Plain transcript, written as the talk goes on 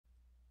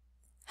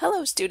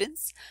Hello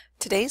students!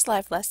 Today's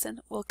live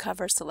lesson will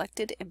cover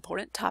selected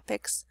important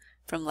topics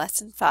from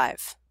Lesson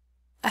 5.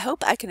 I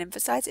hope I can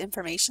emphasize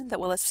information that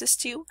will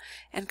assist you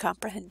in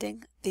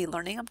comprehending the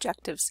learning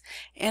objectives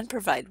and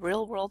provide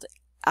real-world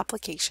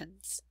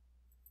applications.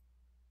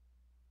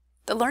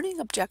 The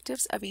learning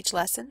objectives of each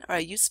lesson are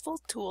a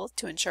useful tool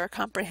to ensure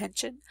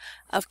comprehension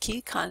of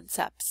key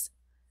concepts.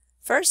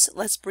 First,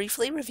 let's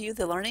briefly review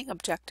the learning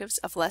objectives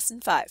of Lesson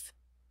 5.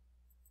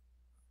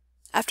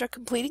 After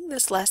completing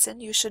this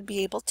lesson, you should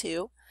be able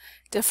to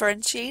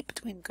differentiate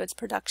between goods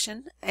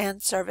production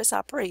and service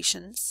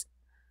operations,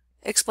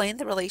 explain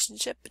the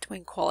relationship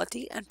between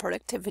quality and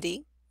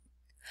productivity,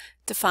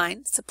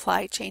 define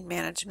supply chain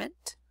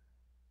management,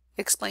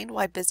 explain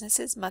why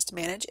businesses must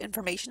manage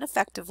information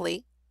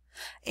effectively,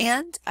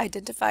 and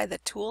identify the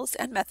tools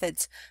and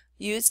methods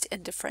used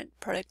in different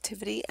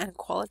productivity and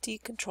quality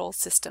control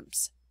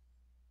systems.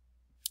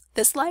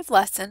 This live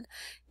lesson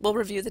will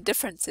review the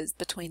differences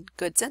between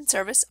goods and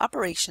service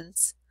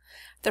operations,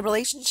 the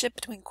relationship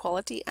between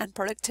quality and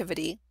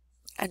productivity,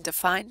 and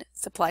define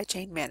supply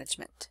chain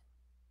management.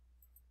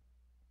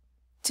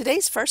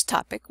 Today's first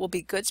topic will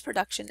be goods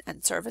production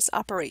and service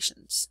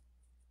operations.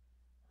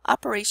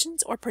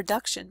 Operations or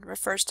production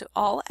refers to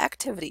all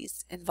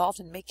activities involved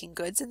in making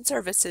goods and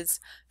services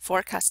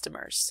for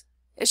customers.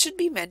 It should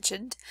be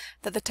mentioned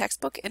that the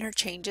textbook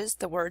interchanges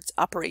the words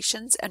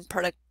operations and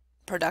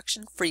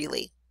production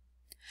freely.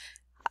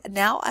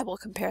 Now I will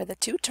compare the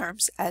two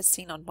terms as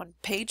seen on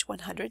page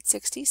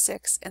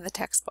 166 in the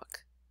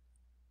textbook.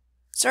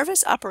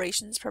 Service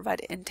operations provide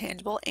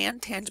intangible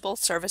and tangible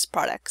service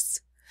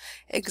products.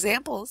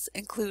 Examples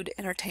include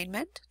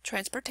entertainment,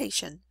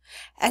 transportation,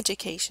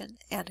 education,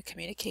 and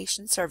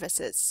communication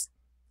services.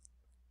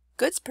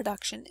 Goods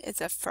production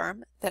is a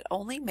firm that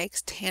only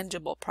makes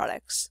tangible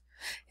products.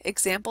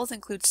 Examples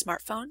include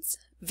smartphones,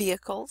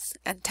 vehicles,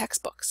 and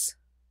textbooks.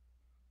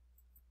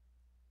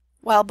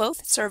 While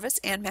both service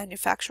and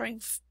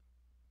manufacturing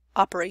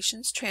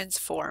operations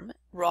transform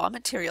raw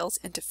materials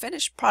into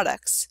finished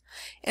products,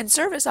 in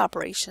service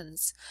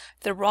operations,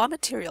 the raw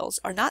materials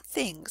are not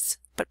things,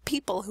 but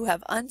people who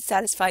have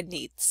unsatisfied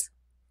needs.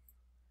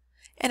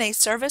 In a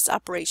service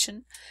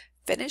operation,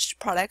 finished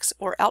products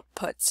or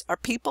outputs are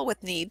people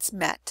with needs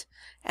met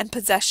and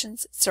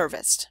possessions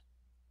serviced.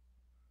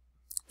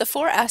 The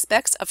four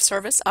aspects of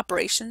service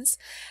operations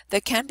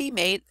that can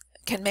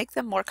make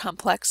them more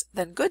complex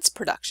than goods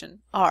production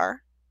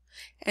are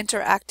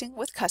interacting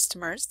with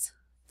customers,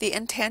 the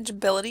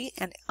intangibility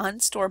and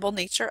unstorable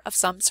nature of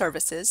some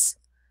services,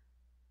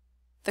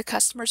 the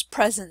customer's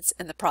presence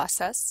in the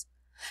process,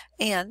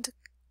 and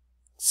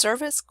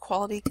service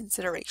quality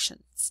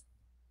considerations.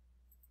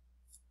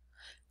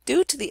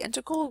 Due to the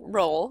integral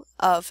role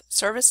of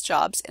service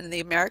jobs in the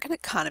American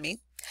economy,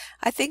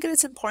 I think it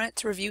is important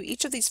to review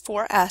each of these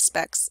four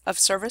aspects of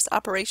service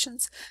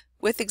operations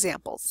with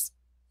examples.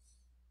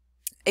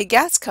 A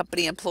gas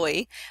company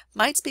employee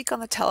might speak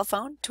on the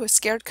telephone to a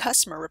scared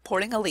customer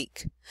reporting a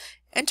leak.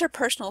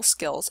 Interpersonal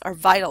skills are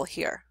vital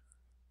here.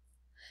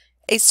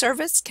 A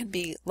service can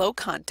be low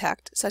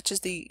contact, such as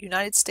the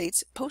United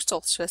States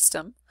postal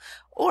system,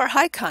 or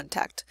high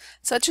contact,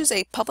 such as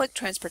a public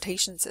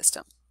transportation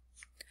system.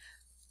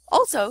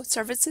 Also,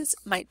 services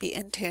might be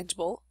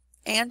intangible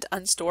and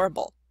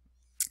unstorable.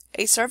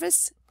 A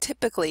service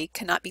typically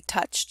cannot be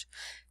touched,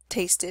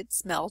 tasted,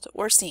 smelled,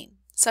 or seen,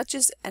 such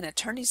as an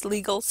attorney's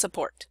legal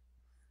support.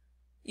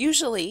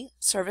 Usually,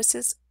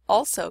 services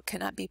also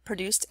cannot be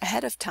produced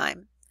ahead of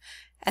time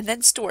and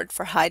then stored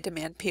for high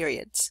demand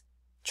periods.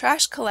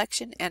 Trash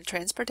collection and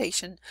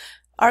transportation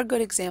are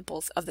good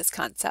examples of this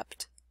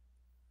concept.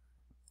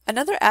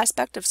 Another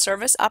aspect of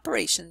service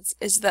operations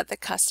is that the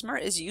customer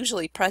is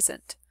usually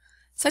present,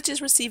 such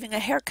as receiving a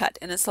haircut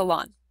in a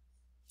salon.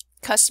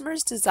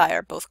 Customers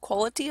desire both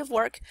quality of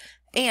work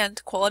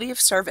and quality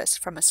of service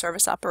from a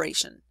service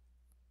operation.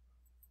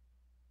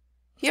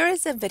 Here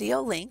is a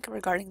video link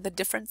regarding the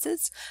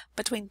differences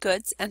between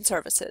goods and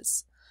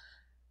services.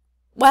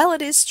 While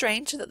it is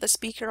strange that the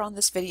speaker on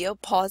this video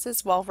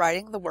pauses while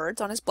writing the words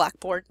on his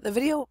blackboard, the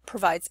video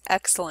provides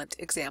excellent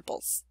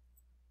examples.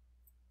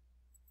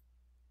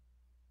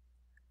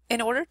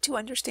 In order to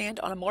understand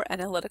on a more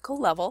analytical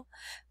level,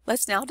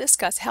 let's now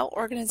discuss how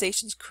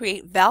organizations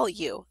create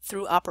value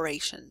through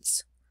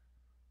operations.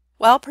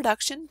 While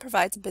production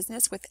provides a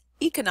business with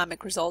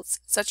economic results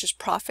such as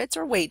profits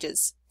or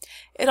wages,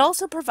 it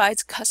also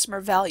provides customer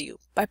value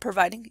by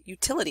providing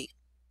utility.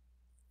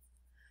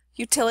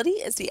 Utility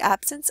is the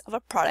ability of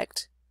a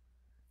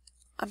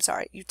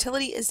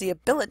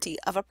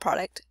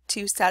product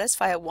to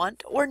satisfy a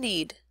want or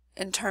need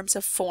in terms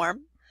of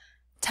form,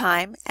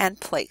 time, and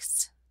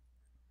place.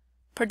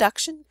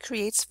 Production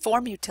creates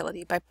form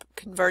utility by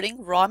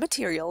converting raw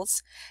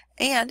materials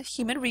and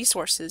human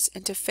resources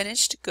into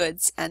finished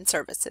goods and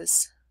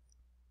services.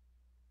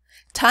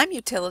 Time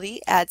utility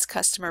adds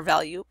customer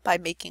value by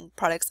making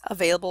products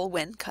available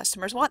when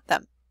customers want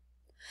them.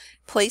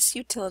 Place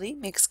utility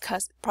makes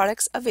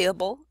products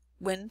available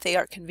when they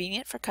are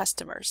convenient for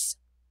customers.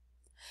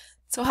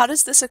 So how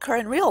does this occur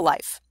in real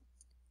life?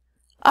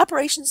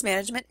 Operations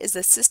management is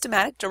the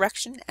systematic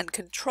direction and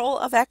control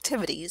of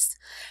activities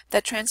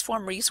that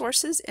transform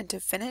resources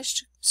into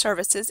finished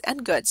services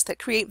and goods that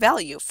create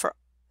value for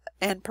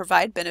and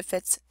provide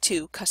benefits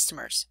to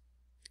customers.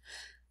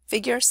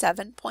 Figure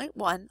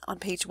 7.1 on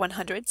page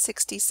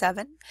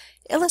 167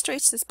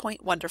 illustrates this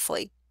point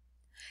wonderfully,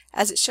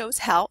 as it shows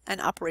how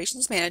an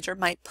operations manager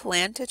might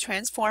plan to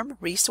transform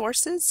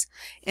resources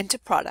into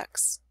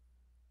products.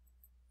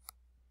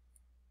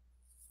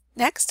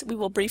 Next, we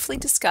will briefly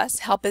discuss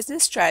how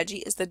business strategy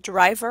is the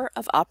driver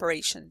of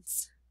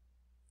operations.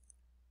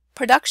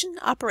 Production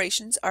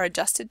operations are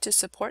adjusted to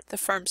support the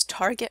firm's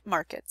target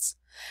markets.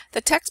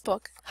 The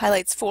textbook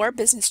highlights 4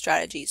 business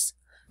strategies: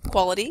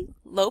 quality,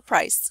 low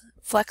price,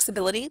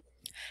 flexibility,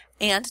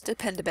 and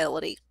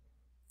dependability.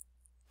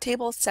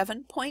 Table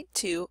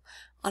 7.2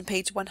 on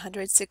page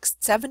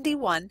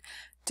 171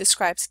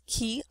 describes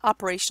key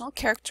operational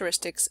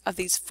characteristics of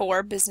these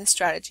 4 business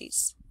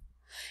strategies.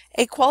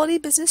 A quality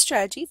business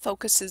strategy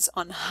focuses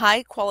on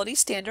high quality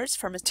standards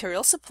for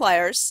material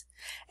suppliers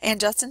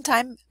and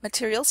just-in-time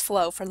materials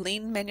flow for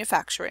lean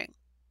manufacturing.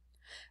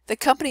 The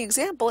company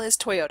example is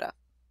Toyota.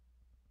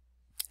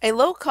 A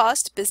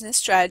low-cost business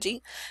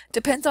strategy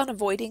depends on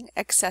avoiding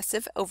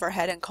excessive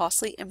overhead and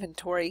costly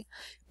inventory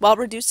while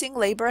reducing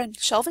labor and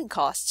shelving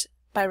costs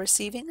by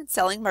receiving and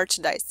selling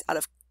merchandise out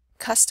of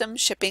custom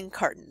shipping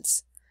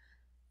cartons.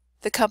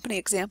 The company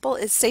example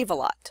is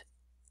Save-A-Lot.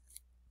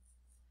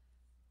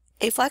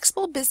 A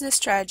flexible business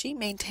strategy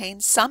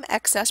maintains some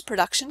excess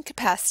production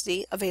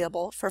capacity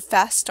available for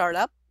fast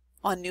startup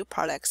on new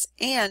products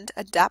and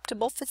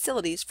adaptable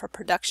facilities for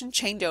production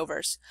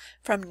changeovers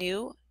from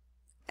new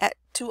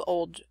to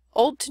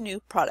old to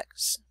new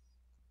products.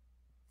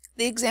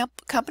 The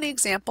company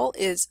example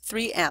is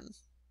 3M.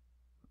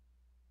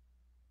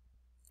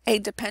 A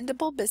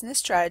dependable business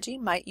strategy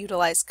might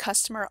utilize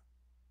customer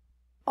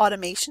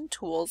automation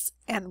tools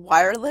and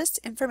wireless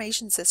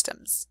information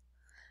systems.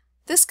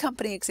 This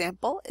company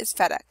example is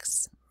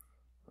FedEx.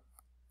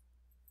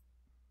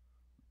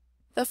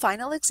 The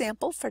final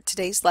example for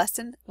today's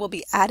lesson will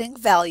be adding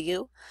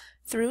value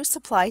through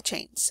supply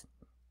chains.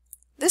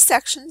 This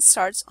section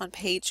starts on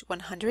page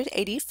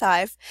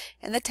 185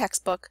 in the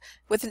textbook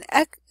with an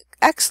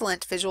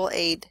excellent visual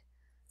aid,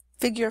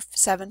 figure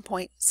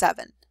 7.7.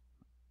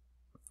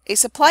 A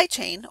supply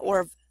chain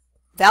or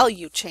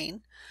value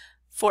chain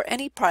for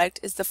any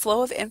product is the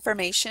flow of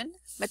information,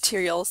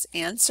 materials,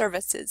 and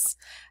services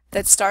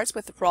that starts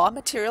with raw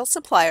material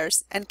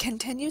suppliers and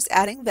continues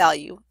adding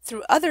value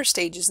through other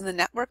stages in the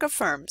network of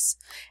firms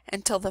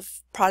until the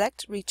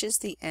product reaches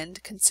the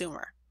end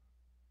consumer.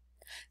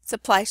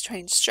 Supply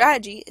chain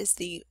strategy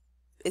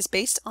is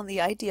based on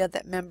the idea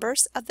that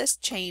members of this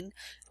chain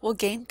will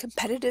gain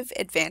competitive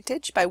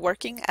advantage by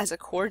working as a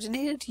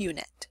coordinated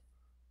unit.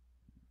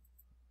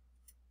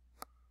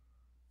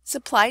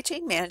 Supply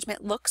chain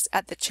management looks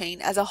at the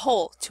chain as a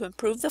whole to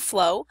improve the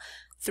flow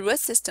through a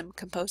system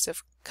composed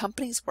of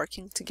companies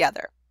working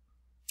together.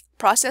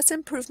 Process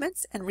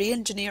improvements and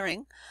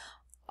re-engineering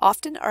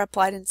often are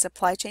applied in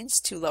supply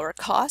chains to lower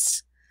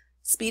costs,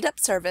 speed up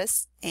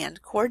service,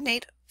 and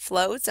coordinate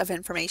flows of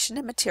information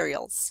and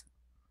materials.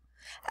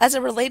 As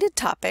a related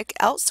topic,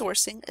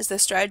 outsourcing is the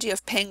strategy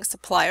of paying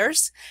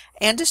suppliers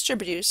and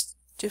distributors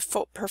to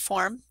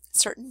perform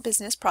certain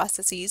business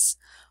processes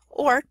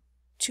or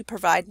to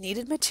provide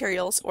needed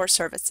materials or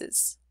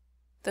services.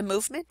 The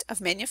movement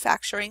of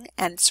manufacturing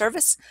and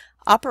service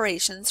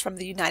operations from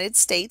the United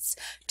States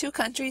to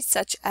countries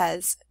such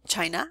as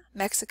China,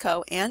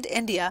 Mexico, and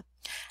India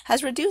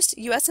has reduced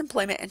U.S.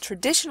 employment in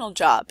traditional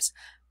jobs,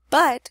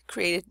 but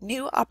created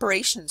new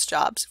operations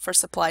jobs for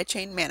supply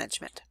chain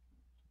management.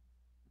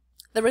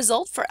 The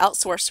result for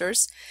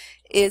outsourcers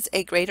is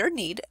a greater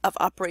need of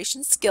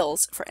operations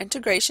skills for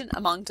integration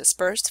among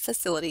dispersed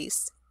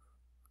facilities.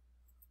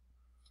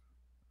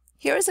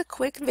 Here is a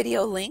quick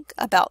video link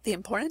about the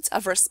importance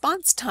of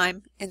response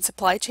time in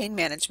supply chain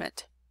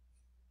management.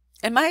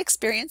 In my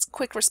experience,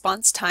 quick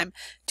response time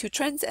to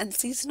trends and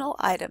seasonal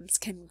items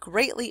can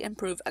greatly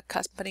improve a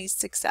company's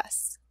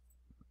success.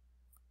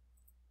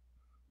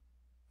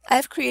 I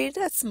have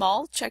created a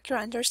small Check Your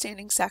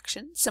Understanding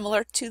section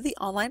similar to the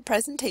online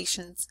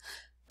presentations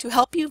to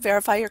help you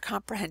verify your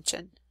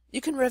comprehension.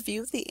 You can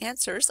review the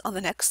answers on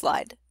the next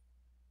slide.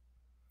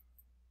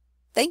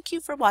 Thank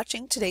you for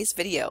watching today's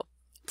video.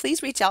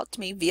 Please reach out to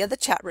me via the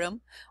chat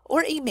room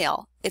or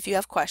email if you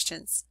have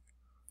questions.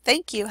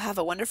 Thank you. Have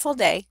a wonderful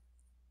day.